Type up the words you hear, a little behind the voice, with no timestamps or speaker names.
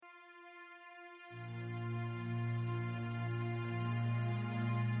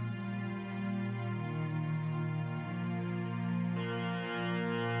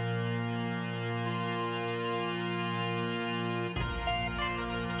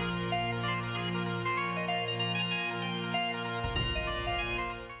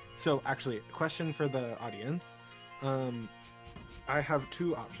So actually, question for the audience. I have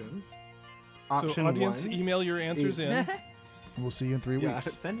two options. Option So audience, one email your answers in. We'll see you in 3 Yeah,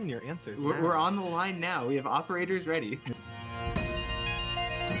 weeks. send in your answers. We're on the line now. We have operators ready.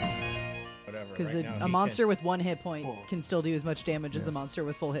 Whatever. Because right now, a he monster can- with 1 hit point Cool. can still do as much damage as a monster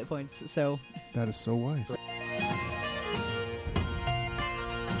with full hit points. So That is so wise.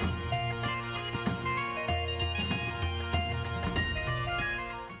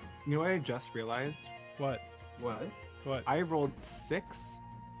 You know what I just realized? What? What? What? I rolled 6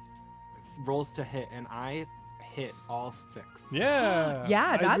 rolls to hit, and I hit all 6. Yeah.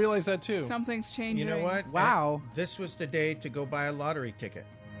 Yeah, I that's- realized that too. Something's changing. You know what? Wow. This was the day to go buy a lottery ticket.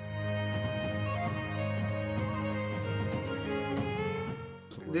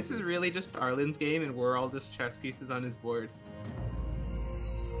 This is really just Arlen's game, and we're all just chess pieces on his board.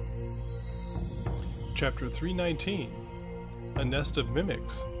 Chapter 319, A Nest of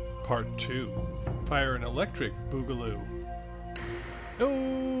Mimics, Part 2, Fire and Electric Bogaloo.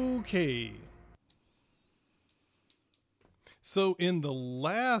 Okay. So in the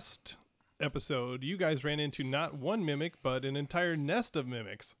last episode, you guys ran into not one mimic, but an entire nest of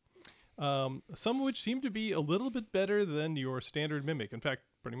mimics. Some of which seem to be a little bit better than your standard mimic. In fact,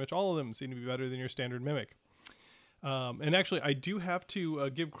 pretty much all of them seem to be better than your standard mimic. And actually, I do have to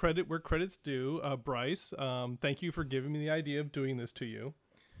give credit where credit's due. Bryce, thank you for giving me the idea of doing this to you.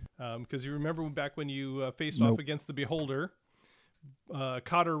 Because you remember back when you faced off against the Beholder,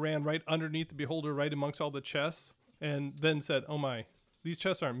 Cotter ran right underneath the Beholder, right amongst all the chests, and then said, "Oh my, these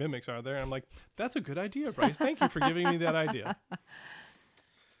chests aren't mimics, are there?" And I'm like, "That's a good idea, Bryce. Thank you for giving me that idea."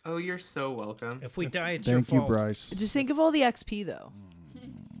 Oh, you're so welcome. If we die, it's your Thank you, fault. Bryce. just think of all the XP though.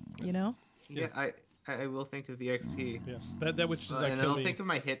 You know? Yeah, I will think of the XP. Yeah, that which does not And kill I'll me. think of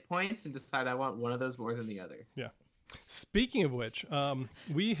my hit points and decide I want one of those more than the other. Yeah. Speaking of which,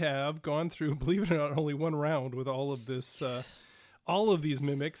 we have gone through, believe it or not, only one round with all of this, all of these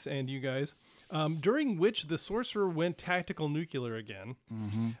mimics and you guys, during which the sorcerer went tactical nuclear again.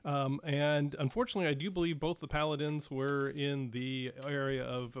 And unfortunately, I do believe both the paladins were in the area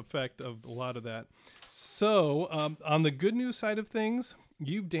of effect of a lot of that. So on the good news side of things,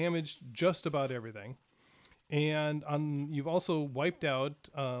 you've damaged just about everything. And you've also wiped out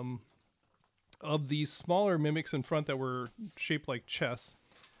of these smaller mimics in front that were shaped like chess.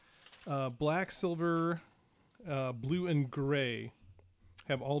 Black, silver, blue, and gray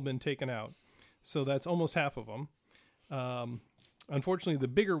have all been taken out. So that's almost half of them. Unfortunately, the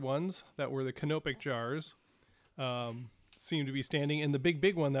bigger ones that were the canopic jars seem to be standing. And the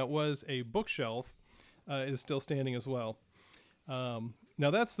big one that was a bookshelf is still standing as well. Now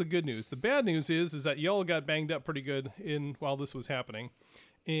that's the good news. The bad news is that y'all got banged up pretty good while this was happening.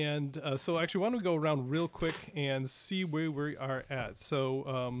 And so actually, why don't we go around real quick and see where we are at.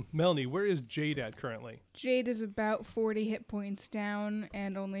 So, Melanie, where is Jade at currently? Jade is about 40 hit points down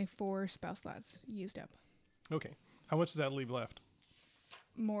and only 4 spell slots used up. Okay. How much does that leave left?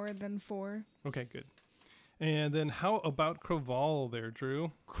 More than 4. Okay, good. And then how about Craval there,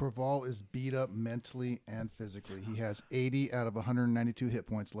 Drew? Craval is beat up mentally and physically. He has 80 out of 192 hit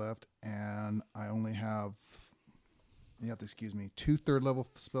points left, and I only have, you have to excuse me, 2 third-level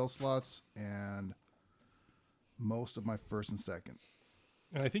spell slots and most of my first and second.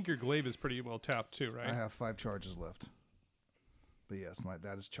 And I think your glaive is pretty well tapped too, right? I have 5 charges left. But yes,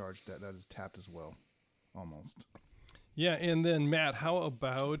 that is charged. That is tapped as well, almost. Yeah, and then Matt, how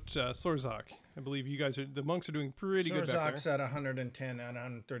about Sorzak? I believe you guys the monks are doing pretty good back Sorzak's there. at 110 out of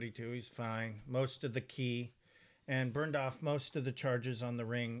 132. He's fine. Most of the key, and burned off most of the charges on the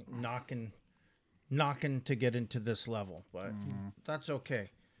ring, knocking to get into this level, but that's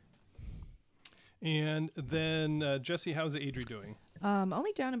okay. And then Jesse, how's Adri doing?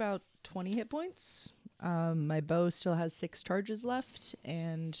 Only down about 20 hit points. My bow still has 6 charges left,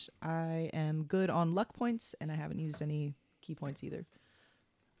 and I am good on luck points, and I haven't used any key points either.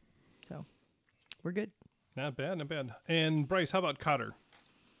 So, we're good. Not bad, not bad. And Bryce, how about Cotter?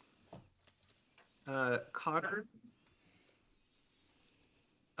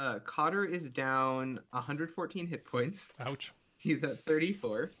 Cotter is down 114 hit points. Ouch. He's at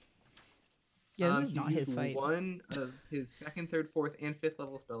 34. Yeah, this is he not his used fight. One of his second, third, fourth, and fifth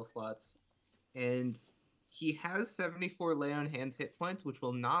level spell slots, and he has 74 lay on hands hit points, which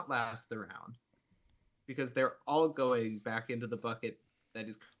will not last the round because they're all going back into the bucket that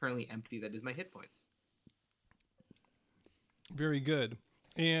is currently empty. That is my hit points. Very good.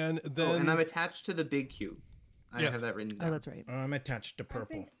 And then and I'm attached to the big cube. I Yes. have that written down. Oh, that's right. I'm attached to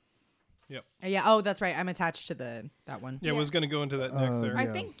purple. Yeah. Oh, that's right. I'm attached to that one. Yeah, I was going to go into that next there. I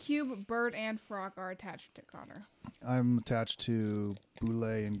Yeah. think Cube, Bird, and Frog are attached to Connor. I'm attached to Boule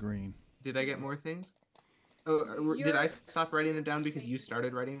and Green. Did I get more things? Oh, did I stop writing them down because you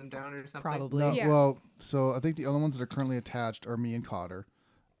started writing them down or something? Probably. No, Yeah. well, so I think the only ones that are currently attached are me and Cotter.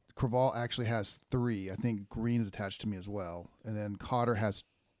 Craval actually has 3. I think Green is attached to me as well, and then Cotter has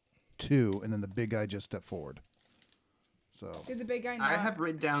 2, and then the big guy just stepped forward. So Did the big guy not? I have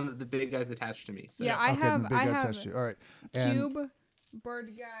written down that the big guy's attached to me. So. Yeah, I okay, have. then the big I guy have attached to you. All right, and Cube,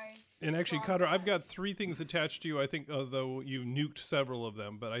 Bird guy, And actually, Frog Cotter, guy. I've got 3 things attached to you. I think, although you nuked several of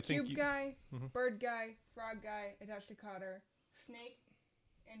them, but I think Cube you, guy, Bird guy, Frog guy attached to Cotter, Snake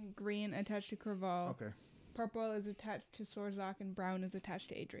and Green attached to Craval. okay. Purple is attached to Sorzak and Brown is attached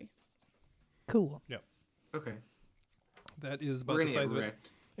to Adri. Cool. Okay. that is about We're the gonna size get of it. wrecked.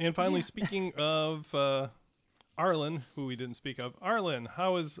 And finally, speaking of Arlen, who we didn't speak of, Arlen,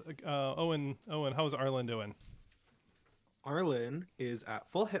 how is Owen? How is Arlen doing? Arlen is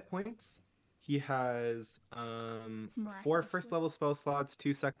at full hit points. He has 4 Miraculously. first level spell slots,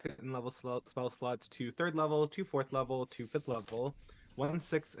 2 second level spell slots, 2 third level, 2 fourth level, 2 fifth level, 1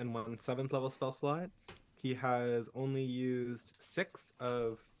 6th and 1 7th level spell slot. He has only used 6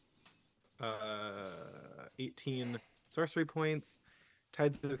 of 18 sorcery points.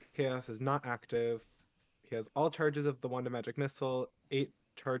 Tides of Chaos is not active. He has all charges of the Wand of Magic Missile, 8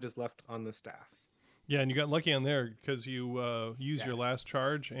 charges left on the staff. Yeah, and you got lucky on there because you used Yeah. your last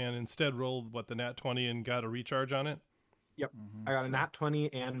charge and instead rolled the nat 20 and got a recharge on it. Yep. I got a nat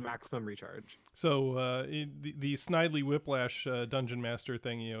 20 and maximum recharge. So the Snidely Whiplash dungeon master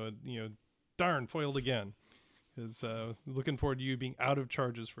thing, you know, darn, foiled again. Is looking forward to you being out of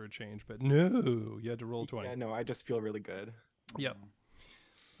charges for a change, but no, you had to roll 20. Yeah, no, I just feel really good. Yep.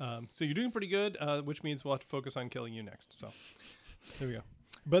 So you're doing pretty good, which means we'll have to focus on killing you next. So there we go.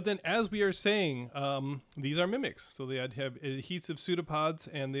 But then, as we are saying, these are mimics. So they have adhesive pseudopods,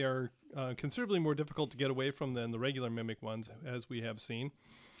 and they are considerably more difficult to get away from than the regular mimic ones, as we have seen.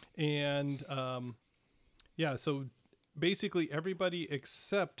 And yeah, so basically everybody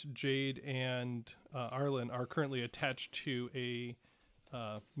except Jade and Arlen are currently attached to a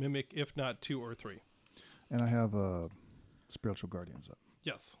mimic, if not 2 or 3. And I have Spiritual Guardians up.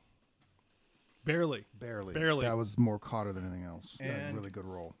 Yes. Barely. Barely. Barely. That was more Cotter than anything else. That was a And- really good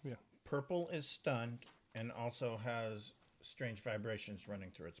roll. Purple is stunned and also has strange vibrations running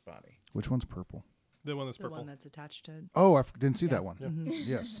through its body. Which one's purple? The one that's The purple. one that's attached to. Oh, I didn't see that one. Mhm.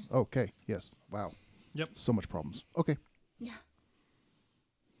 Yes. Okay. Yes. Wow. Yep. So much problems. Okay. Yeah.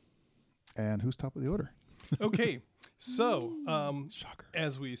 And who's top of the order? Okay. So, Shocker.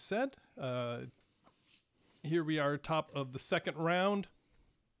 as we said, here we are, top of the second round.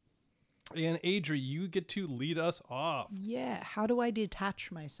 And Adri, you get to lead us off. Yeah. How do I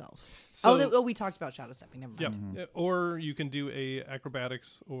detach myself? So, We talked about shadow stepping. Never mind. Yep. Or you can do a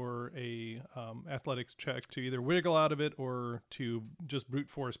acrobatics or a athletics check to either wiggle out of it or to just brute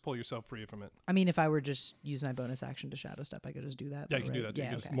force pull yourself free from it. I mean, if I were just using my bonus action to shadow step, I could just do that. Yeah, though, you can do right? that. Too. Yeah,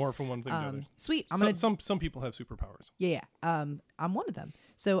 You can just okay. morph from one thing to the other. Sweet. I'm gonna. Some people have superpowers. Yeah. I'm one of them.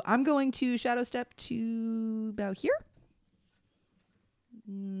 So I'm going to shadow step to about here.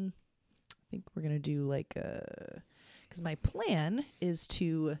 I think we're gonna do like because my plan is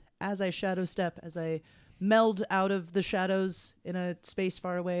to, as I shadow step, as I meld out of the shadows in a space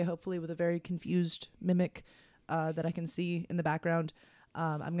far away, hopefully with a very confused mimic that I can see in the background.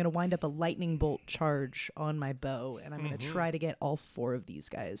 I'm gonna wind up a lightning bolt charge on my bow, and I'm gonna try to get all 4 of these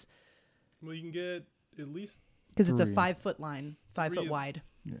guys Well, you can get at least because it's a 3. 5-foot line, 5 foot Three. wide.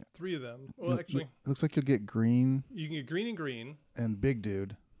 3 of them. Well, actually, Looks like you'll get Green you can get green and green. and Big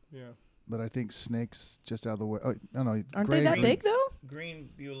Dude, Yeah. but I think Snake's just out of the way. Oh, no. Aren't Gray they that Green- big though? Green,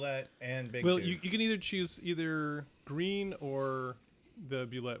 Bulette, and Big Well, Dude. you can either choose either green or the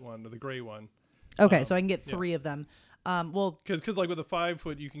Bulette one, or the gray one. Okay, so I can get yeah. 3 of them. Well, Because like with a 5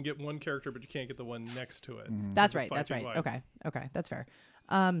 foot, you can get one character, but you can't get the one next to it. that's It's right. 5 That's feet right. wide. Okay, that's fair.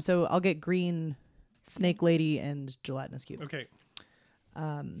 So I'll get green, snake lady, and gelatinous cube. Okay.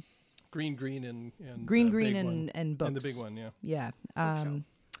 Green, and Green, the green, big one. and books. And the big one, yeah. Yeah.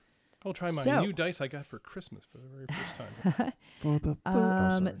 I'll try my So- new dice I got for Christmas for the very first time. For the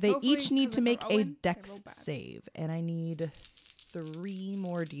sorry. They Hopefully, each need 'cause to it's make from a Owen, they dex roll bad. save, and I need 3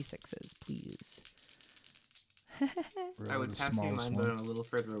 more d6s, please. I would the pass you mine, smallest but one. I'm a little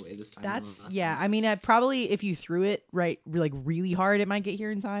further away this time. than That's the last yeah. time. I mean, I probably if you threw it right, like really hard, it might get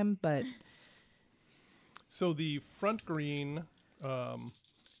here in time. But So the front green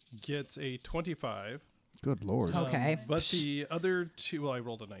gets a 25. Good lord. Okay. But the other two, well, I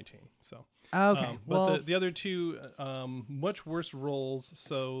rolled a 19, so. Okay. But well, the other two, much worse rolls.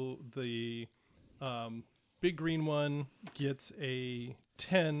 So the big green one gets a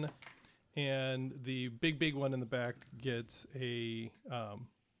 10, and the big one in the back gets a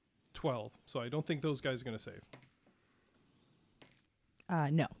 12. So I don't think those guys are going to save.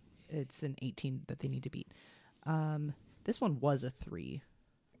 no, it's an 18 that they need to beat. This one was a 3.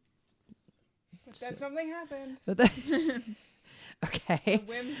 But then something happened. But The okay.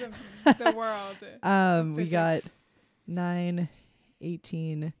 whims of the world. We got Physics. 9,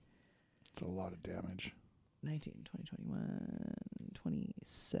 18, It's a lot of damage. 19, 20, 21,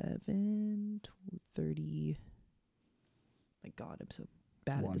 27, 30. My God, I'm so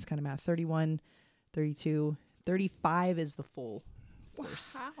bad at this kind of math. 31, 32, 35 is the full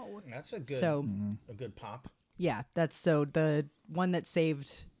force. Wow. That's a good So, a good pop. yeah, that's so the one that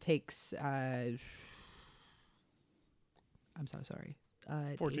saved takes, I'm so sorry.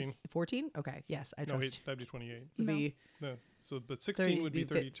 14. 14? Okay, yes, I No, trust. wait, that'd be 28. Would No. be No, so but 16 would be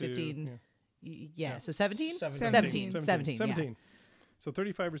 32. 15. Yeah. Yeah, so 17? 17. 17, yeah. 17. So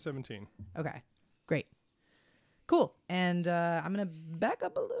 35 or 17. Okay, great. Cool. And I'm going to back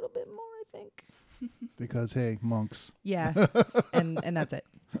up a little bit more, I think. Because, hey, monks. Yeah, and that's it.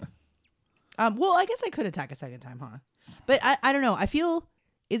 Well, I guess I could attack a second time, huh? But I don't know. I feel,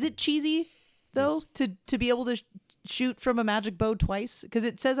 is it cheesy, though, to be able to shoot from a magic bow twice? Because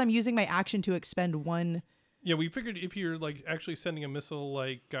it says I'm using my action to expend one. Yeah, we figured if you're like actually sending a missile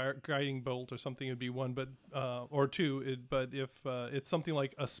like guiding bolt or something, it'd be one, but or two. But if it's something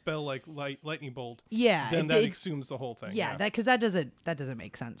like a spell like lightning bolt, Yeah, then that assumes the whole thing. Yeah, because that doesn't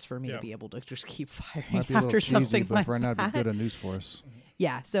make sense for me Yeah. to be able to just keep firing Might be a after little cheesy, something but like right now that. it'd be good a news for us.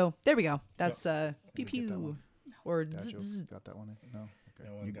 Yeah, so there we go. That's pew Let me get that pew one. or Dad, Joe, zzz. got that one? No? Okay.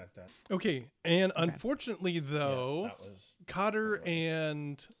 No one got that. Okay, and unfortunately though, That was Cotter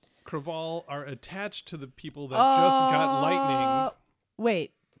and Craval are attached to the people that just got lightning.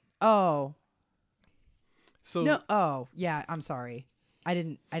 Wait. Oh. So No. Oh, yeah. I'm sorry. I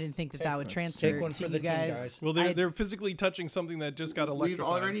didn't think that would transfer Take one to for you the team, guys. guys. well, they're physically touching something that just got electrified. We've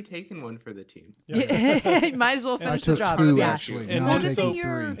already taken one for the team. Might as well I finish the took job. 2, yeah. actually. And Now then I'm so- taking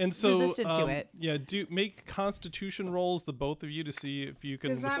you're 3. And so, resistant to it. yeah, do make Constitution rolls, the both of you, to see if you can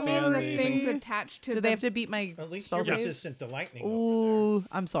Does that withstand mean the the things attached to Do the they have to beat my at least spell you're save? resistant to lightning. Over Ooh,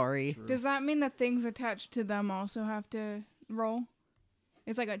 I'm sorry. Does that mean that things attached to them also have to roll?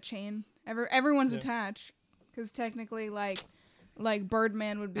 It's like a chain. Everyone's Yeah. attached, because technically, like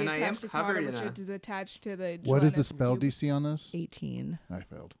Birdman would be And I am attached to Carter, covered which in a- is attached to the. What is the Johannes. spell DC on this? 18. I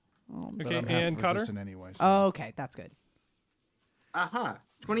failed. Oh, I'm But Okay, I'm half and Cotter? resistant anyway. So. Oh, okay, that's good. Aha,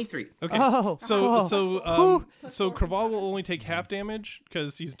 23. Okay. Oh, So Craval will only take half damage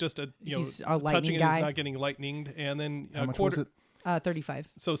because he's just He's a touching lightning it guy. is not getting lightninged, and then How a much quarter. was it? 35.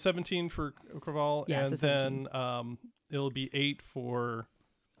 So 17 for Craval, Yeah, and so then it'll be 8 for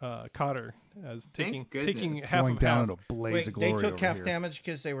Cotter as taking goodness. half Going of down half. in a blaze Wait, of they glory took over half here. damage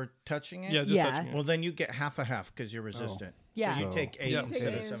because they were touching it? Yeah, just Yeah. touching it. Well, then you get half a half because you're resistant. Yeah. So you So- take 8 Yeah. instead Take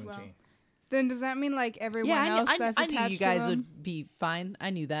of 8 as well. 17. Then does that mean like everyone Yeah, else that's I attached knew you guys to them? would be fine.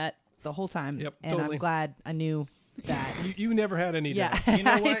 I knew that the whole time. Yep, and totally. I'm glad I knew that. You never had any yeah. damage. You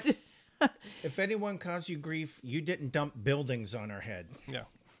know what? If anyone caused you grief, you didn't dump buildings on our head. Yeah.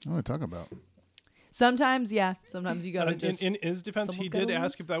 What are we talking about? Sometimes, yeah. Sometimes you gotta just. In his defense, he someone's gotta did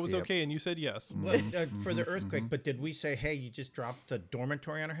ask lose. if that was Yep. okay, and you said yes. But, for the earthquake, but did we say, hey, you just dropped the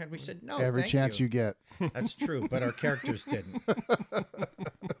dormitory on our head? We said, no, Every thank chance you get. That's true, but our characters didn't.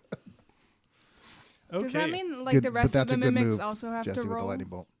 Okay. Does that mean like Good- the but rest of that's the a good mimics move, also have Jesse to with the roll? lightning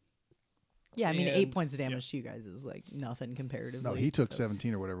bolt. Yeah, I mean, And- 8 points of damage to you guys is like nothing comparatively. No, he took so.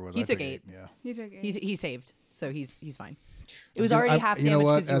 17 or whatever it was. He I took took 8. Yeah. He took 8. He saved, so he's fine. It was already half You damage. know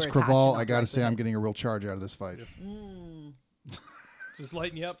what? 'cause you As were attached Craval, and I not got to right say with I'm it. getting a real charge out of this fight. Just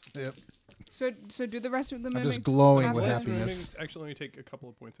lighten you up. Yep. So do the rest of the I'm mimics. just glowing have with to- happiness. Actually, only take a couple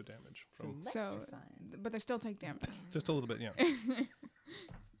of points of damage from So, but they still take damage. just a little bit. Yeah.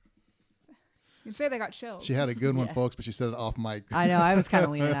 You can say they got chills. She had a good one, Yeah. folks, but she said it off mic. I know. I was kind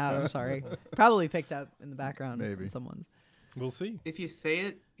of leaning out. I'm sorry. Probably picked up in the background. Maybe. on someone's. We'll see. If you say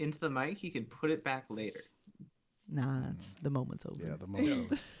it into the mic, you can put it back later. Nah, it's the moment's over. Yeah, the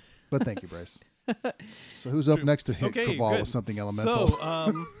moment. But thank you, Bryce. So who's up next to hit Okay, Craval good. with something elemental?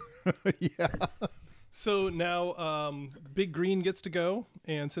 So, yeah. so now Big Green gets to go,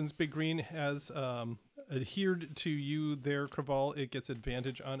 and since Big Green has adhered to you there, Craval, it gets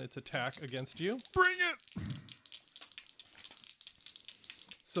advantage on its attack against you. Bring it.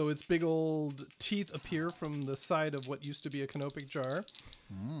 So its big old teeth appear from the side of what used to be a canopic jar.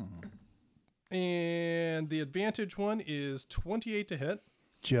 And And the advantage one is 28 to hit.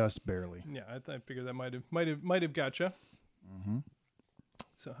 Just barely. Yeah, I figured that might have gotcha. Mm-hmm.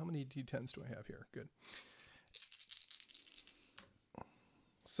 So how many d10s do I have here? Good.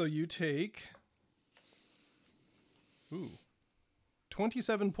 So you take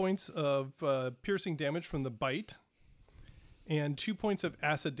 27 points of piercing damage from the bite, and 2 points of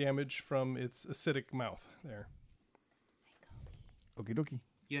acid damage from its acidic mouth there. Okie dokie.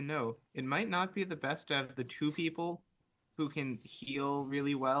 You know, it might not be the best to have the two people who can heal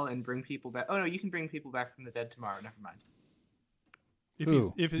really well and bring people back. Oh no, you can bring people back from the dead tomorrow. Never mind.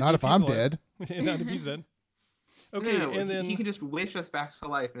 Not if I'm alive. dead. Not if he's dead. Okay, No, and then he can just wish us back to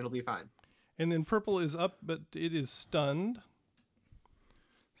life and it'll be fine. And then purple is up, but it is stunned.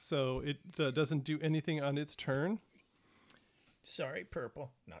 So it doesn't do anything on its turn. Sorry, purple.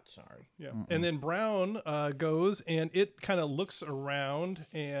 Not sorry. Yeah. And then brown goes, and it kind of looks around,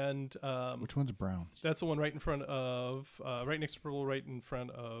 and Which one's brown? that's the one right in front of, right next to purple, right in front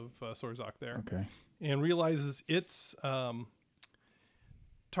of Sorzak there. Okay. And realizes its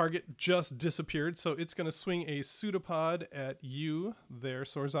target just disappeared, so it's going to swing a pseudopod at you there,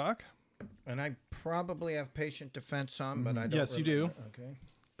 Sorzak. And I probably have patient defense on, but I don't. Yes, you do. remember. Okay.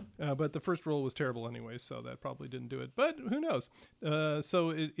 But the first roll was terrible anyway, so that probably didn't do it. But who knows?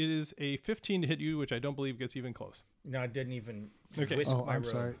 So it is a 15 to hit you, which I don't believe gets even close. No, I didn't even Okay. whisk Oh, my I'm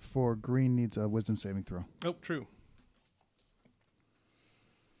robe. sorry. For green needs a wisdom saving throw. Oh, true.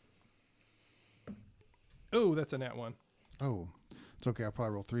 Oh, that's a nat one. Oh, it's okay. I'll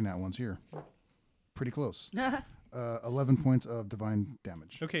probably roll 3 nat ones here. Pretty close. 11 points of divine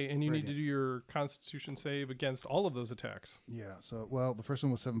damage. Okay, and you need to Radiant. do your Constitution save against all of those attacks. Yeah. So, well, the first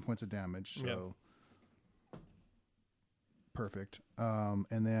one was 7 points of damage. So, perfect. And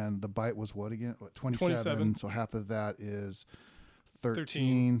then the bite was what again? What, 27. 27. So half of that is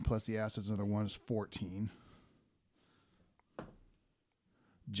 13, plus the acid's another one is 14.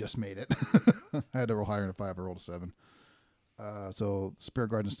 Just made it. I had to roll higher than a 5. I rolled a 7. So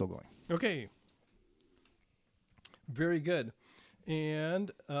Spirit Garden is still going. Okay. Very good. And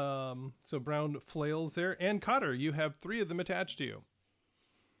so Brown flails there. And Cotter, you have 3 of them attached to you.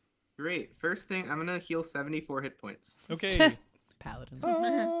 Great. First thing, I'm gonna heal 74 hit points. Okay. Paladins.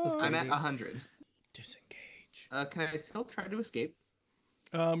 Oh. That's I'm at crazy. 100. Disengage. Can I still try to escape?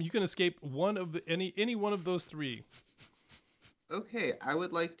 You can escape one of any one of those 3. Okay, I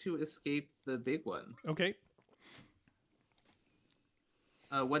would like to escape the big one. Okay.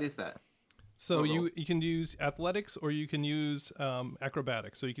 What is that? So What roll? you can use athletics or you can use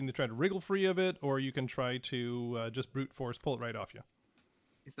acrobatics. So you can try to wriggle free of it, or you can try to just brute force pull it right off you.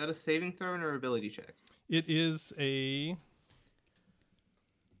 Is that a saving throw or ability check? It is a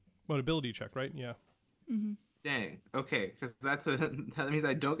ability check, right? Yeah. Dang. Okay, because that means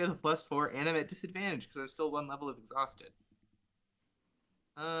I don't get a +4 and I'm at disadvantage because I'm still 1 level of exhausted.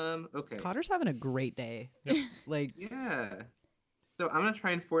 Okay. Cotter's having a great day. Like, Yeah. So I'm gonna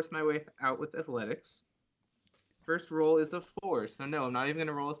try and force my way out with athletics. First roll is a 4, so no, I'm not even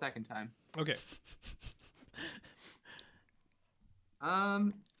gonna roll a second time. Okay.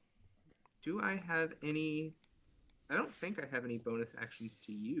 Do I have any? I don't think I have any bonus actions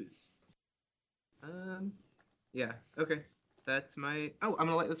to use. Yeah. Okay. That's my. Oh, I'm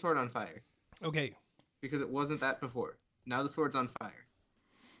gonna light the sword on fire Okay. because it wasn't that before. Now the sword's on fire.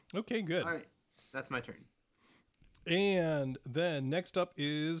 Okay, good. All right. That's my turn. And then next up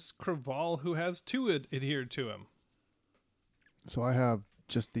is Craval, who has 2 adhered to him. So I have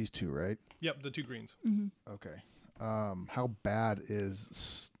just these 2, right? Yep, the 2 greens. Okay. How bad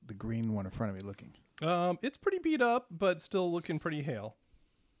is the green one in front of me looking? It's pretty beat up, but still looking pretty hale.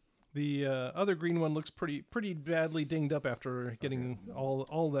 The other green one looks pretty badly dinged up after getting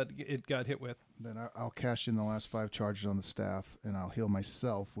all that it got hit with. Then I'll cash in the last 5 charges on the staff, and I'll heal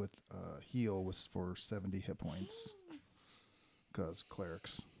myself with heal for 70 hit points. Because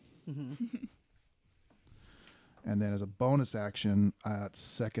clerics. And then as a bonus action at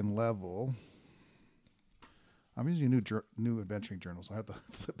 2nd level, I'm using new adventuring journals. I have to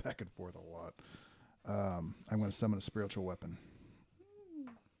flip back and forth a lot. I'm going to summon a spiritual weapon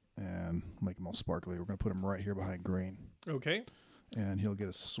and make them all sparkly. We're going to put him right here behind green. Okay. And he'll get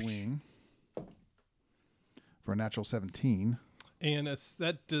a swing for a natural 17. And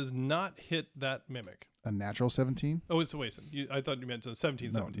that does not hit that mimic. A natural 17? Oh, it's wait. I thought you meant 17.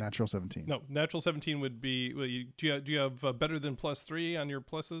 No, natural 17. No, natural 17 would be. Well, do you have better than +3 on your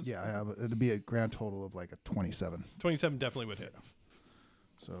pluses? Yeah, I have. It'd be a grand total of like a 27. 27 definitely would hit.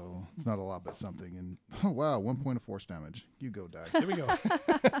 So it's not a lot, but something. And oh wow, 1 point of force damage. You go die. Here we go.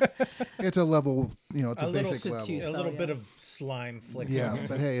 It's a level, it's a little basic level. seduce. A little Yeah. bit of slime flicks. Yeah, on it.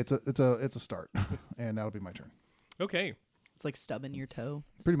 but hey, it's a start, and that'll be my turn. Okay. It's like stubbing your toe.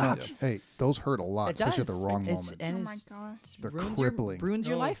 Pretty much. Hey, those hurt a lot, It does. especially at the wrong It's- moment. and Oh my it's- gosh. They're ruins crippling. ruins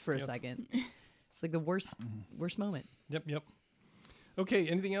your Oh, life for a yes. second. It's like the worst moment. Yep. Okay,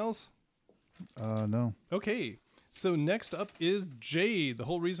 anything else? No. Okay. So next up is Jade, the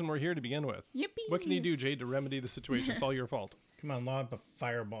whole reason we're here to begin with. Yippee! What can you do, Jade, to remedy the situation? It's all your fault. Come on, lob a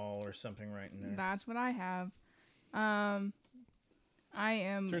fireball or something right in there. That's what I have. I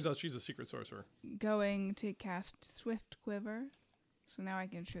am Turns out she's a secret sorcerer. going to cast Swift Quiver, so now I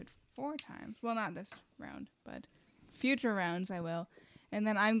can shoot 4 times. Well, not this round, but future rounds I will. And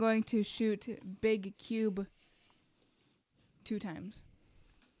then I'm going to shoot Big Cube 2 times.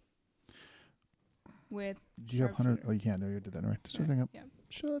 With Do you have 100? sharpshooter. Oh, you can't. No, you did that right. Shutting up. Yep.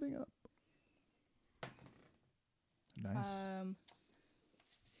 Shutting up. Nice.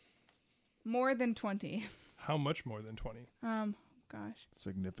 More than 20. How much more than 20? Gosh.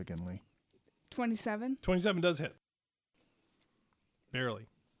 Significantly. 27? 27 does hit. Barely.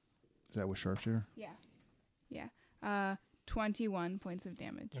 Is that with sharpshooter? Yeah. 21 points of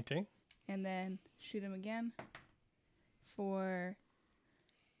damage. Okay. And then shoot him again for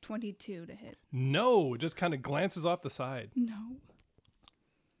 22 to hit. No, it just kind of glances off the side. No.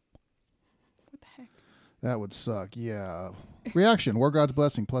 What the heck? That would suck. Yeah. Reaction. War God's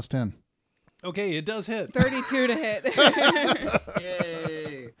Blessing, plus 10. Okay, it does hit. 32 to hit.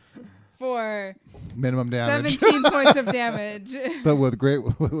 Yay! For Minimum damage. 17 points of damage. But with great,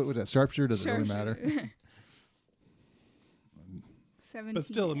 what was that? Sharpshooter? Does it really matter? 17 But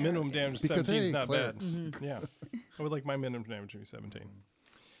still, a arrow minimum damage Because, 17 is hey, not clerics. bad. Yeah. I would like my minimum damage to be 17.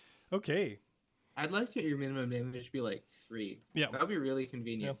 Okay. I'd like to your minimum damage to be like 3. Yeah. That would be really Yeah.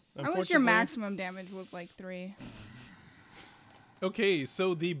 convenient. I wish your Unfortunately- maximum damage was like 3. Okay,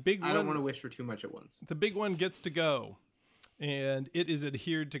 so the big I don't want to one, wish for too much at once. the big one gets to go, and it is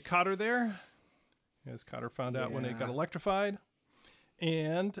adhered to Cotter there, as Cotter found out when it got Yeah. electrified,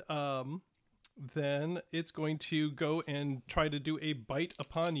 and then it's going to go and try to do a bite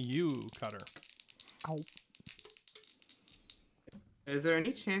upon you, Cotter. Ow. Is there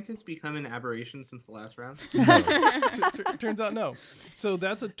any chance it's become an aberration since the last round? Turns out no. So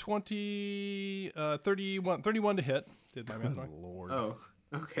that's a 31 to hit. Did my math Good wrong? Lord. Oh,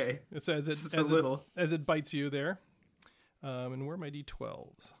 okay. It says it Just a little. as it bites you there. And where are my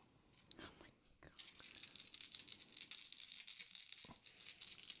d12s?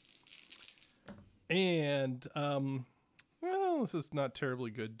 And well, this is not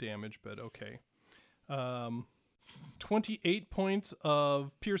terribly good damage, but okay. 28 points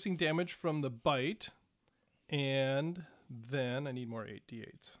of piercing damage from the bite, and then I need more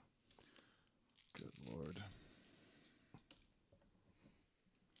 8d8s. Good Lord.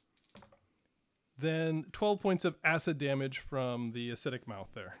 Then 12 points of acid damage from the acidic mouth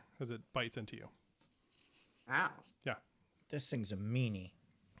there as it bites into you. Ow. Yeah. This thing's a meanie.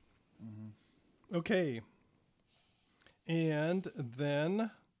 Okay. And then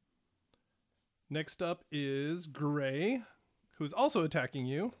next up is Gray, who's also attacking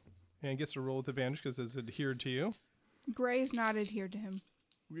you and gets to roll with advantage because it's adhered to you. Gray's not adhered to him.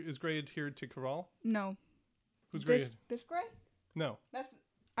 Is Gray adhered to Craval? No. Who's Gray? This Gray? No. That's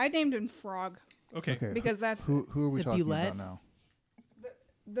I named him Frog Okay. Okay. because that's Who are we The talking Bulette? about now?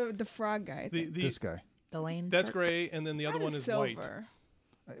 the frog guy. The This guy. The lane. that's shark. Gray, and then the other one is white. silver.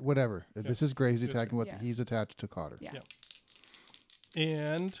 Whatever. This is Gray. He's This attacking what Yeah. he's attached to Cotter. Yeah. Yeah.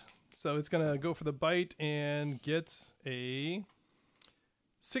 And so it's gonna go for the bite and gets a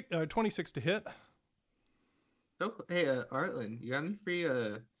 26 to hit. So, hey, Arlen, you got any free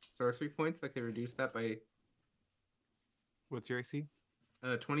sorcery points that could reduce that by What's your AC?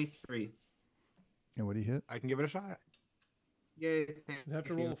 23? And what did he hit? I can give it a shot. Yay! You have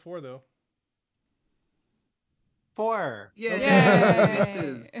to roll a 4 though. 4.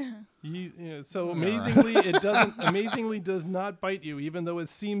 Yay! Yay! So amazingly, it doesn't. Amazingly, does not bite you, even though it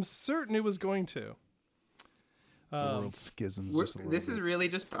seems certain it was going to. The world schisms We're- just a little this bit. is really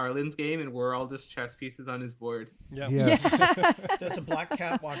just Arlen's game, and we're all just chess pieces on his board. Yeah. Yes. Does a black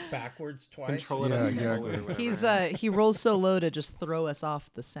cat walk backwards twice? Control it. Yeah, on control it, exactly. whatever. He rolls so low to just throw us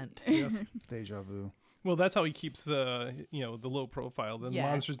off the scent. Yes. Deja vu. Well, that's how he keeps, the low profile. Then Yeah.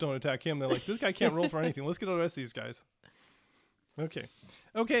 monsters don't attack him. They're like, this guy can't roll for anything. Let's get all the rest of these guys.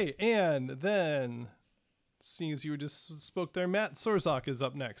 Okay, and then, seeing as you just spoke there, Matt, Sorzak is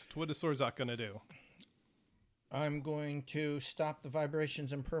up next. What is Sorzak going to do? I'm going to stop the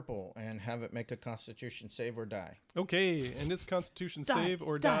vibrations in purple and have it make a Constitution save or die. Okay, and its Constitution Die, save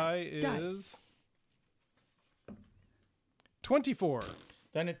or die, die die. is 24,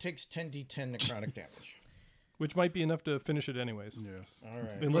 Then it takes 10d10 necrotic damage. which might be enough to finish it anyways. Yes. All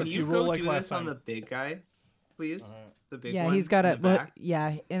right. Unless Can you you roll go like do last this on time. the big guy, please? The big Yeah, one he's got in a the back?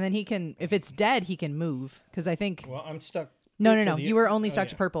 yeah, and then he can if it's dead, he can move because I think Well, I'm stuck. no. to the- You were only oh, stuck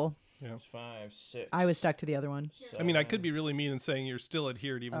yeah. to purple. 5, 6. I was stuck to the other one. I mean, I could be really mean and saying you're still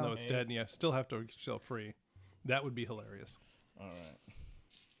adhered even though it's Oh. dead and you still have to get yourself free. That would be hilarious. All right.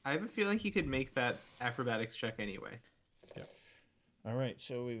 I have a feeling he could make that acrobatics check anyway. All right.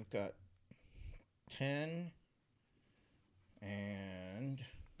 So we've got 10 and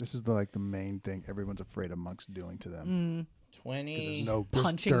This is the main thing everyone's afraid of monks doing to them. Mm. 20.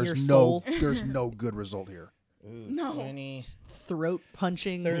 Punching your there's soul. there's no good result here. Ooh, No. 20, Throat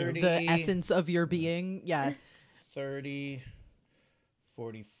punching 30. the essence of your being. Yeah. 30,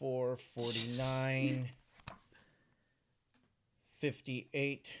 44, 49,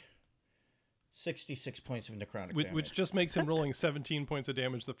 58, 66 points of necrotic damage. Which just makes him rolling 17 points of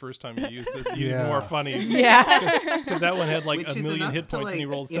damage the first time you use this even Yeah. more funny. Yeah. Because that one had like Which a is million enough hit to, points and he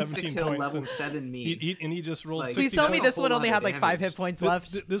like, rolled 17 insta-kill points. level And 7 me. he just rolled Like, 60. Please tell me a this whole one only lot had of like 5 damage. hit points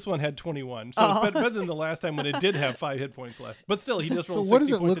left. This one had 21, so Oh. it's better than the last time when it did have 5 hit points left. But still, he just So rolled. what does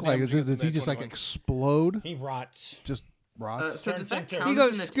 60 it points look of like? damage Does against he that just 21. explode? He rots. Just rots? So does that Turns into- count He as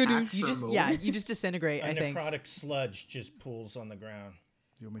goes an attack skadoosh. for You just mobile? you just disintegrate, A I think. necrotic sludge just pools on the ground.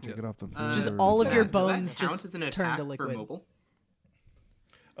 You want me to take it off the thing? Just or- all of your Does that bones count just as an turn attack to for liquid. mobile?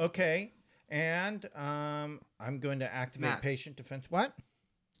 Okay. And I'm going to activate Matt. patient defense. What?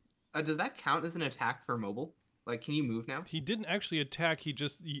 Does that count as an attack for mobile? Like, can you move now? He didn't actually attack. He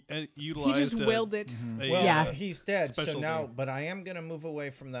just He utilized. just willed it. Well, Yeah. he's dead. So special now, thing. but I am going to move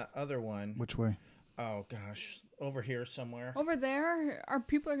away from that other one. Which way? Oh, gosh. Over here somewhere. Over there, our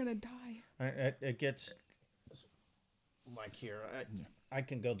people are gonna die. It gets like here. I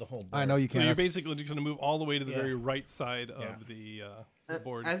can go the whole board. I know you So can't. you're basically just going to move all the way to the Yeah. very right side Yeah. of the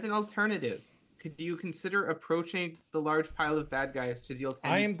board. As an alternative, could you consider approaching the large pile of bad guys to deal 10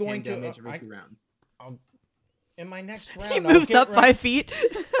 I am going to, damage every I- 2 rounds? In my next round, He I'll moves get up ready- 5 feet.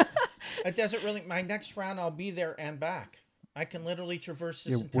 It doesn't really. My next round, I'll be there and back. I can literally traverse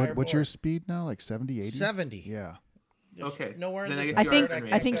this Yeah, entire what's your board. speed now? Like 70, 80? 70. Yeah. There's Okay, Nowhere in then I this guess I you board think already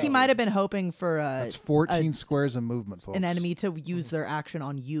can't I think he go. might have been hoping for That's 14 squares of movement, folks. an enemy to use their action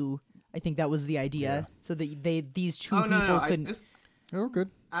on you. I think that was the idea, so that these two Oh, people no, I couldn't. just, Oh, we're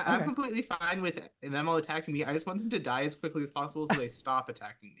good. I'm Okay. completely fine with them all attacking me. I just want them to die as quickly as possible so they stop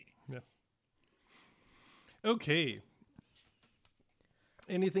attacking me. Yes. Okay.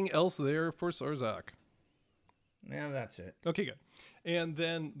 Anything else there for Sorzak? Yeah, that's it. Okay, good. And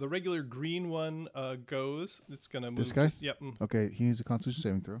then the regular green one goes. It's going to move. This guy? Yep. Okay, he needs a Constitution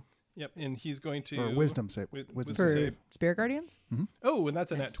saving throw. Yep. And he's going to. Or wisdom save. Wisdom Wisdom for save. Spirit Guardians. Oh, and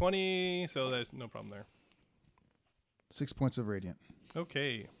that's a nat 20, so there's no problem there. 6 points of radiant.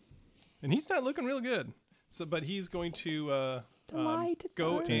 Okay. And he's not looking real good. So, but he's going to lie to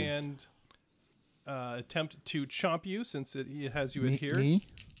go Xerxes. and attempt to chomp you since it has you Me? adhered. Me?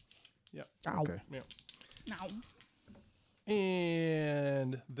 Yeah. Ow. Okay. Yeah. Now,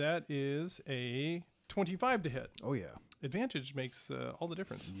 And that is a 25 to hit. Oh, yeah. Advantage makes all the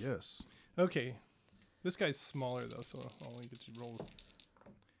difference. Yes. Okay. This guy's smaller, though, so I'll only get to roll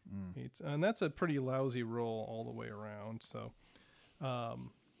 8. And that's a pretty lousy roll all the way around. So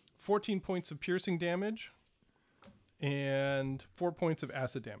 14 points of piercing damage and 4 points of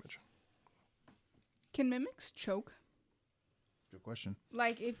acid damage. can mimics choke? Good question.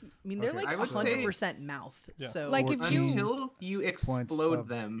 Like if I mean, they're Okay. like I would say- 100% mouth. Yeah. So Like if you- Until you explode of-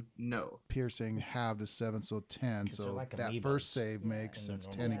 them, no. Piercing, half to 7, so 10. 'Cause they're So like that amoebas. first save makes, in that's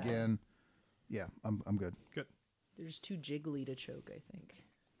the 10 normal again. Yeah, I'm good. Good. they're just too jiggly to choke, I think.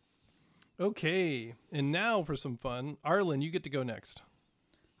 Okay. And now for some fun. Arlen, you get to go next.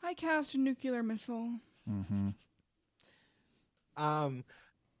 I cast a nuclear missile.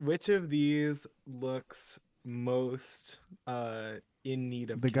 Which of these looks most in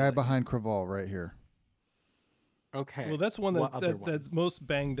need of The guy healing? behind Craval right here. Okay. Well, that's one What other one? that's most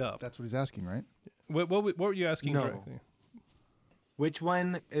banged up. That's what he's asking, right? What were you asking No. directly? Which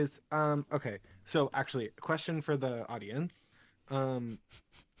one is okay. So actually, a question for the audience.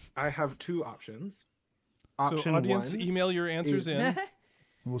 I have 2 options. Option So audience, 1 email your answers in.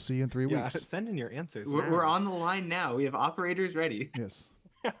 We'll see you in 3 yeah, weeks. send in your answers. We're now. on the line now. We have operators ready. Yes.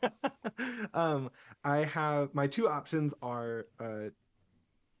 I have my 2 options are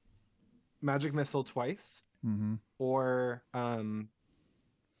magic missile twice Mm-hmm. or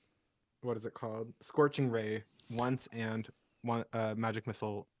what is it called? Scorching ray once and one magic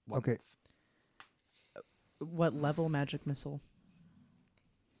missile once. Okay. What level magic missile?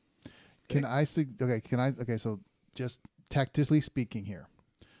 Can I see? Okay, can I? Okay, so just tactically speaking here,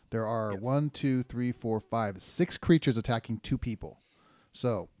 there are Yes. 1, 2, 3, 4, 5, 6 creatures attacking 2 people.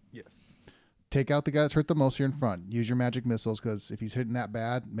 So Yes. take out the guy that's hurt the most here in front. Use your magic missiles because if he's hitting that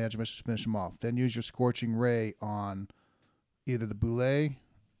bad, magic missiles finish him off. Then use your scorching ray on either the boule,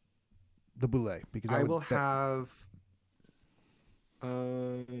 because I will have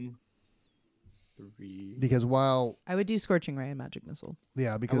 3. because while I would do scorching ray and magic missile.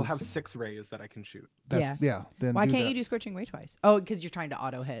 yeah I because will have 6 rays that I can shoot. yeah then Why do can't that. you do scorching ray twice? Oh, because you're trying to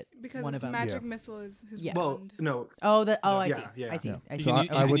auto hit Because one his of them. magic Yeah. missile is his Yeah. Well, wand. no. I Yeah, see. yeah. I see. Yeah. I see. So You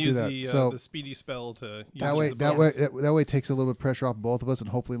can, I you would can do use that. The, So- the speedy spell to use that it way as a that bonus. way that way it takes a little bit of pressure off both of us and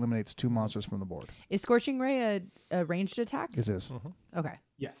hopefully eliminates 2 monsters from the board. Is scorching ray a ranged attack? Is this? Okay.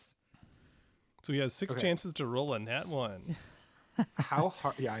 Yes. So he has 6 Okay. chances to roll a nat 1. How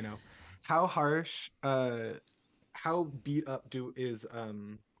hard? Yeah, I know. How harsh? How beat up is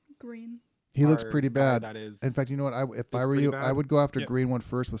Green. He looks our pretty guy bad. That is. In fact, you know what? If I Looks were pretty you, I bad. would go after Yep. green one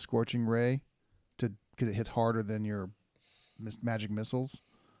first with scorching ray, because it hits harder than your magic missiles,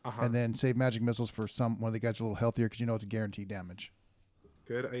 uh-huh. and then save magic missiles for one of the guys a little healthier because you know it's a guaranteed damage.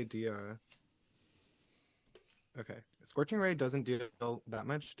 Good idea. Okay. Scorching ray doesn't deal that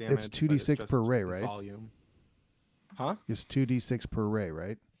much damage. It's but 2d6 just per ray, right? Volume. Huh? It's 2d6 per ray,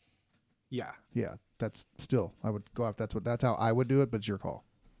 right? Yeah. Yeah, that's still. I would go after that's how I would do it, but it's your call.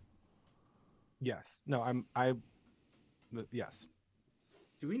 Yes. No. Yes.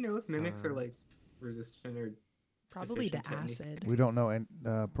 Do we know if mimics are Uh, like resistant or Probably to efficient to acid. We don't know, and we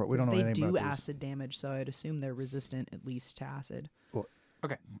don't 'Cause know they anything do about this. acid damage, so I'd assume they're resistant at least to acid.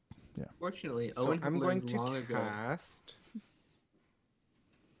 Fortunately, So Owen has I'm going learned to long ago. cast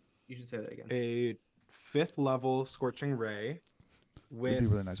You should say that again. a 5th level scorching ray It'd with be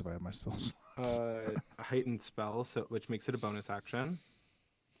really nice if I had my spells. a heightened spell, so which makes it a bonus action.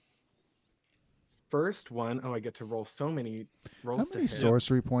 First one, oh, I get to roll so many rolls How to many hit.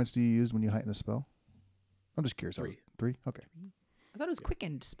 sorcery points do you use when you heighten a spell? I'm just curious. 3. 3? Okay. I thought it was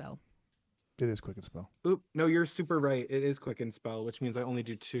quickened spell. It is quick and spell. Oop, no, you're super right. It is quicken spell, which means I only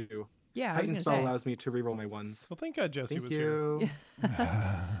do 2. Yeah, I was Heightened gonna spell say. allows me to reroll my ones. Well, thank God Jesse Thank was here. you.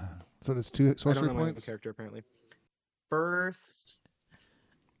 So there's 2 I don't sorcery know my own points. character apparently. First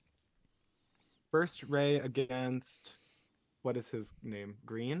ray against what is his name?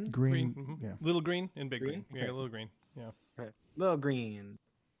 Green? Green. Green. Yeah. Little green and big green. Green? Yeah, Okay. little green. Yeah. Okay. Little green.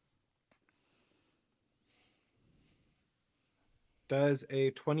 Does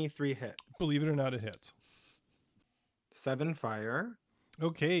a 23 hit? Believe it or not, it hits. 7 fire.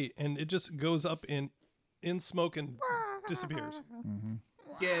 Okay, and it just goes up in smoke and disappears. Mm-hmm.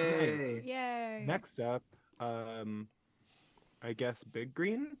 Yay! Yay. Next up, I guess big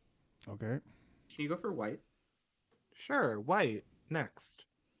green? Okay. Can you go for white? Sure, white. Next.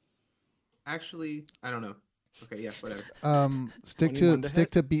 Actually, I don't know. Okay, yeah, whatever. Stick 21 to to stick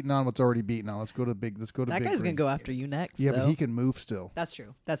hit? to beating on what's already beaten on. Let's go to big. Let's go to That big. guy's green. gonna go after you next. Yeah, though. but he can move still. That's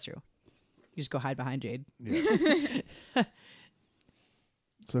true. That's true. You just go hide behind Jade. Yeah.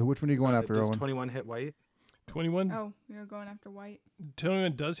 So which one are you going after, does Owen? 21 hit white? 21. Oh, you're going after white.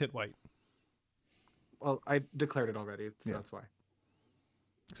 21 does hit white. Well, I declared it already, so Yeah. that's why.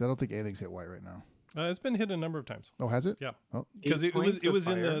 Because I don't think anything's hit white right now. It's been hit a number of times. Oh, has it? Yeah. Oh, Because 8 it was points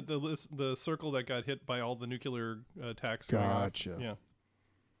of in fire. the list, the circle that got hit by all the nuclear attacks. going on. gotcha. Yeah.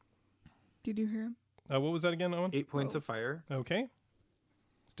 Did you hear him? What was that again, Owen? 8 points of fire. Okay.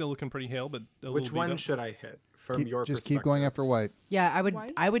 Still looking pretty hale, but a Which little beat one up. should I hit from Keep- your just keep going perspective? after white. Yeah, I would.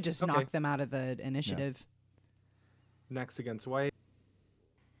 White? I would just Okay. knock them out of the initiative. Next against white.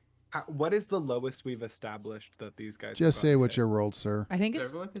 What is the lowest we've established that these guys? Just have say gotten what hit? you rolled, sir. I think Did it's.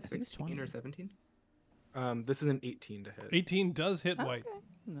 everyone hit I think it's 16 20. or 17? This is an 18 to hit. 18 does hit Oh, white. okay.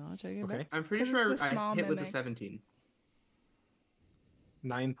 No, I'll take it Okay. back. I'm pretty 'Cause sure it's a I small hit with the mimic. 17.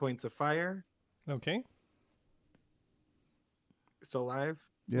 9 points of fire. Okay. Still alive.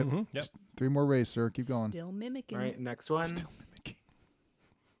 Yep. Mhm, yep. Just 3 more rays, sir. Keep going. Still mimicking. All right. Next one Still mimicking.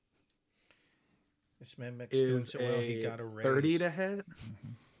 This mimic's doing is so well, he a got a raise. 30 to hit.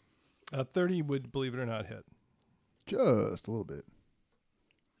 30 would, believe it or not, hit. Just a little bit.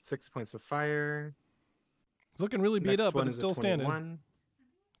 6 points of fire. It's looking really beat Next up, but one it's is a still standing.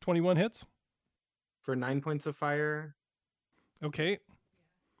 21 hits. For 9 points of fire. Okay.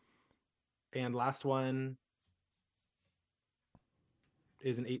 And last one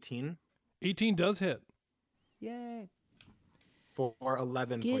is an 18 18 does hit. Yay. for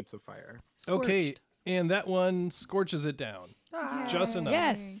 11 Get- points of fire. Okay. Scorched. And that one scorches it down. Ah. Just enough.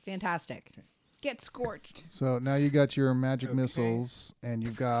 Yes, fantastic. Get scorched. So now you got your magic Okay. missiles, and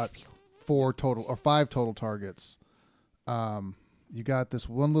you've got 5 total targets. You got this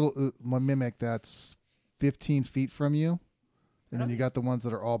one little one mimic that's 15 feet from you, and then you got the ones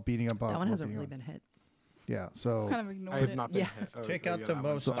that are all beating up on. That one hasn't really been hit. Yeah. So Kind of I ignored have it. not been Yeah. hit. Take out the that one.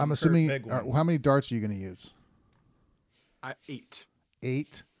 most- so Some I'm per assuming. big one. How many darts are you going to use? 8.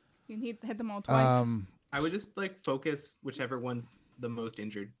 8. You can hit them all twice. I would just like focus whichever one's the most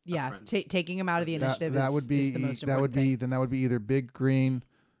injured. up Yeah, front. taking him out of the initiative that is, would be is the most that would important thing. be then that would be either big green,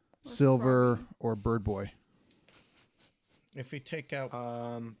 Or silver, Froggy. or bird boy. If you take out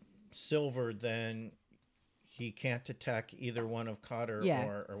Um, silver, then he can't attack either one of Cotter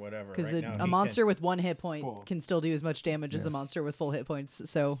Yeah. or whatever. Because Right now, a he monster with 1 hit point Cool. can still do as much damage as Yeah. a monster with full hit points.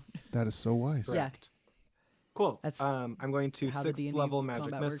 So That is so wise. Yeah. correct. Cool. That's I'm going to how the 6th D&D level magic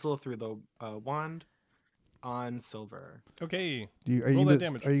combat missile works. through the wand on silver. Okay. Are Roll you that gonna,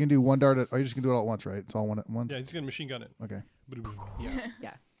 damage. are you gonna do one dart? Are you just gonna do it all at once? Right? It's all one at once. Yeah, he's gonna machine gun it. Okay. Yeah.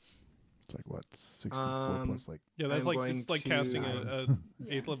 yeah. It's like what 64 plus like Yeah, that's I'm like going it's like to- casting a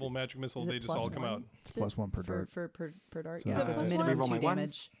Yeah, 8th level magic missile. Is it They just plus all come one out. it's plus 1 per for, dart. per dart. So Yeah, Is it so it's plus minimum one? Reroll 2 my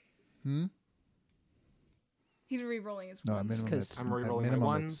damage. Hmm. He's re-rolling his No, at ones. minimum 'cause it's I'm at rerolling my minimum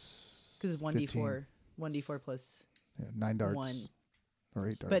ones. it's Because it's 1d4. 1d4 plus 9 darts 1. or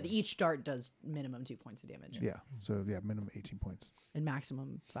 8 darts. But each dart does minimum 2 points of damage. Yeah. So yeah, minimum 18 points. And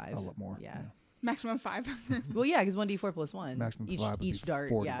maximum 5. A lot more. Yeah. Maximum 5. Well, yeah, because 1d4 plus 1. Maximum each, 5 would be each dart.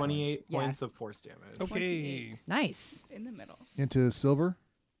 40 Yeah. points. 28 Yeah. points of force damage. Okay. 28. Nice. In the middle. Into silver.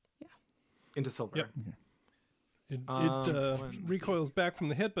 Into silver. Yep. It one, recoils back from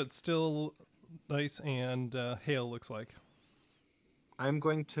the hit, but still nice and hail looks like. I'm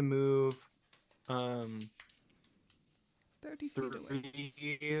going to move 30 feet away.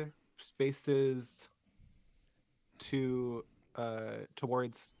 3 spaces to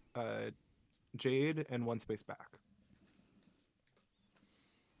towards Jade and 1 space back.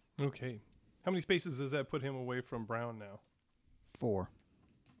 Okay. How many spaces does that put him away from Brown now? 4.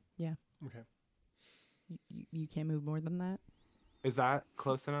 Yeah. Okay. You can't move more than that. Is that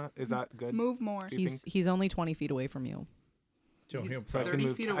close enough? Is that good? Move more. Do you He's only 20 feet away from you. So he'll So I can probably,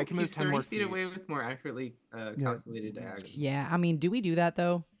 move- I can move he's 10 30 more feet feet. away with more accurately calculated diagonal. Yeah, I mean, do we do that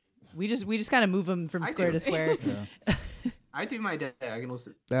though? We just kind of move him from I square do. to square. Yeah. I do my diagonals.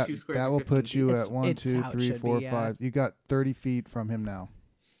 That 2 squares that are will 15 put feet. you It's- at 1, it's 2, how it 3, should 4, be, yeah. 5. You got 30 feet from him now.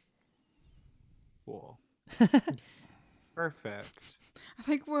 Cool. Perfect. I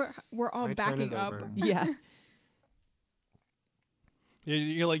think we're all My turn backing is up. over. Yeah.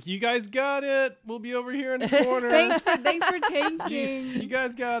 You're like, you guys got it. We'll be over here in the corner. Thanks for you taking.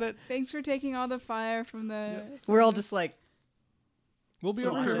 guys got it. Thanks for taking all the fire from the. We're all just like, We'll be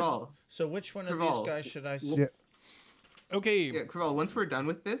So over here. Kraval, so which one of Kraval. these guys should I? Yeah. Okay. yeah, Kraval, once we're done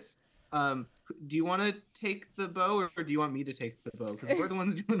with this, do you want to take the bow or do you want me to take the bow? Because we're the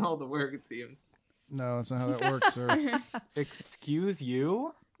ones doing all the work, it seems. No, that's not how that works, sir. Excuse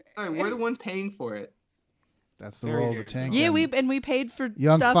you? Sorry, we're the ones paying for it. That's the There role you of the go. tank. yeah, and we paid for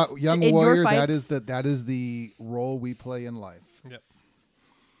young stuff young in warrior. your fights. That is the role we play in life. Yep.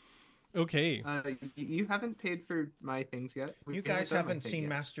 Okay. You haven't paid for my things yet. We You haven't guys done my haven't thing seen yet.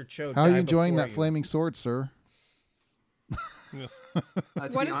 Master Cho. How are die you enjoying before that you. flaming sword, sir? Yes. To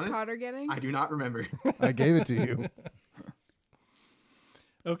What be is honest, Cotter getting? I do not remember. I gave it to you.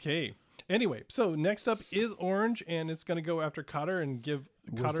 Okay. Anyway, so next up is Orange, and it's going to go after Cotter and give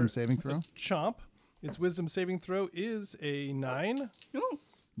Cotter Wisdom saving throw. a chomp. Its wisdom saving throw is a 9. Ooh,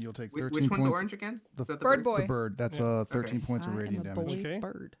 You'll take Wh- 13 Which one's points. orange again? The Is that Bird bird? boy. The bird. That's Yeah. 13 Okay. points of I am radiant a damage. boy Okay.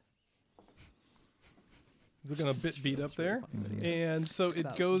 bird. It's looking a bit beat up there. Mm-hmm. And so it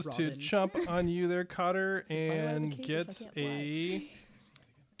About goes to Robin. chomp on you there, Cotter, It's like, why do I have a and cape if I gets can't fly? a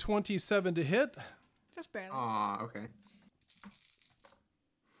 27 to hit. just barely. Aw, okay.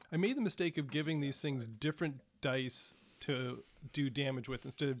 I made the mistake of giving these things different dice to do damage with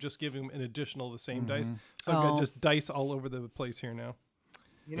instead of just giving them an additional the same dice. So I've got Oh. just dice all over the place here now.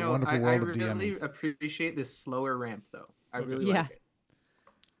 You The know, wonderful I world of really DMing. appreciate this slower ramp, though. I Okay. really Yeah. like it.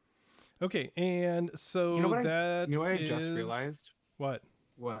 Okay, and so You know what I that You know what I just is- realized? What?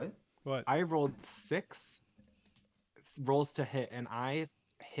 What? What? I rolled 6 rolls to hit, and I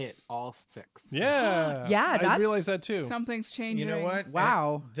hit all 6. Yeah. Yeah, I that's- realized that too. Something's changing. You know what?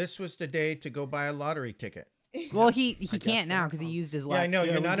 Wow. This was the day to go buy a lottery ticket. Well, he guess can't now so. because he used his Yeah, I luck. know.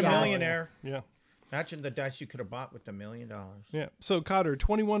 Yeah, You're we not a got it. millionaire. Yeah. Imagine the dice you could have bought with $1 million. Yeah. So Cotter,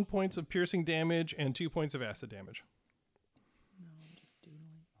 21 points of piercing damage and 2 points of acid damage.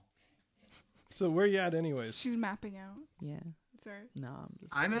 So where you at anyways? She's mapping out. Yeah. Sorry. No, I'm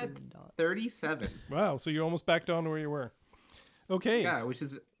just. I'm at doing dots. 37. Wow, so you're almost back down to where you were. Okay. Yeah, which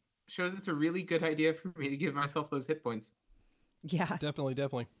is shows it's a really good idea for me to give myself those hit points. Yeah.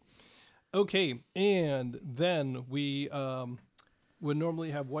 Definitely. Okay, and then we would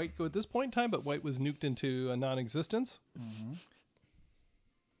normally have white go at this point in time, but white was nuked into a non-existence.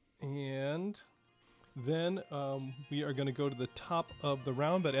 And then we are going to go to the top of the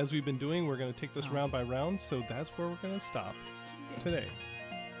round, but as we've been doing, we're going to take this round by round, so that's where we're going to stop today.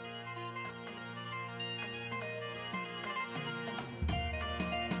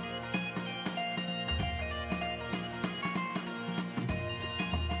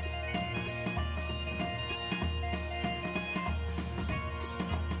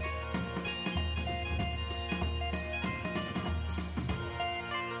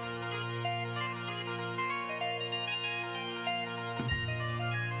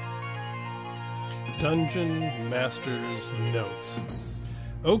 Dungeon Master's Notes.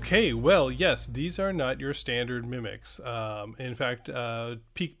 Okay, well, yes, these are not your standard mimics. In fact,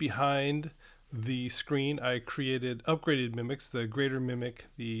 peek behind the screen, I created upgraded mimics, the Greater Mimic,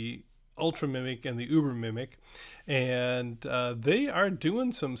 the Ultra Mimic, and the Uber Mimic, and they are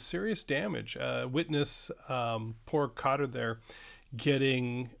doing some serious damage. Witness poor Cotter there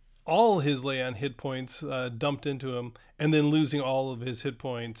getting all his lay on hit points dumped into him, and then losing all of his hit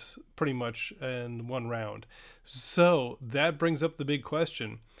points pretty much in one round. So that brings up the big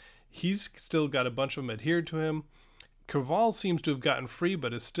question. He's still got a bunch of them adhered to him. Cavall seems to have gotten free,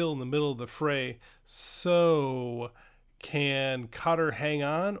 but is still in the middle of the fray. So can Cotter hang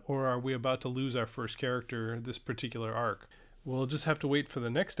on, or are we about to lose our first character this particular arc? We'll just have to wait for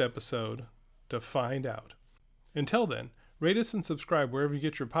the next episode to find out. Until then, rate us and subscribe wherever you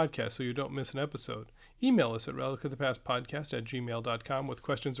get your podcast so you don't miss an episode. Email us at relicofthepastpodcast@gmail.com with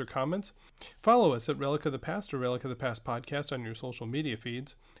questions or comments. Follow us at Relic of the Past or Relic of the Past Podcast on your social media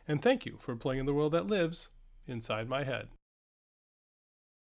feeds. And thank you for playing in the world that lives inside my head.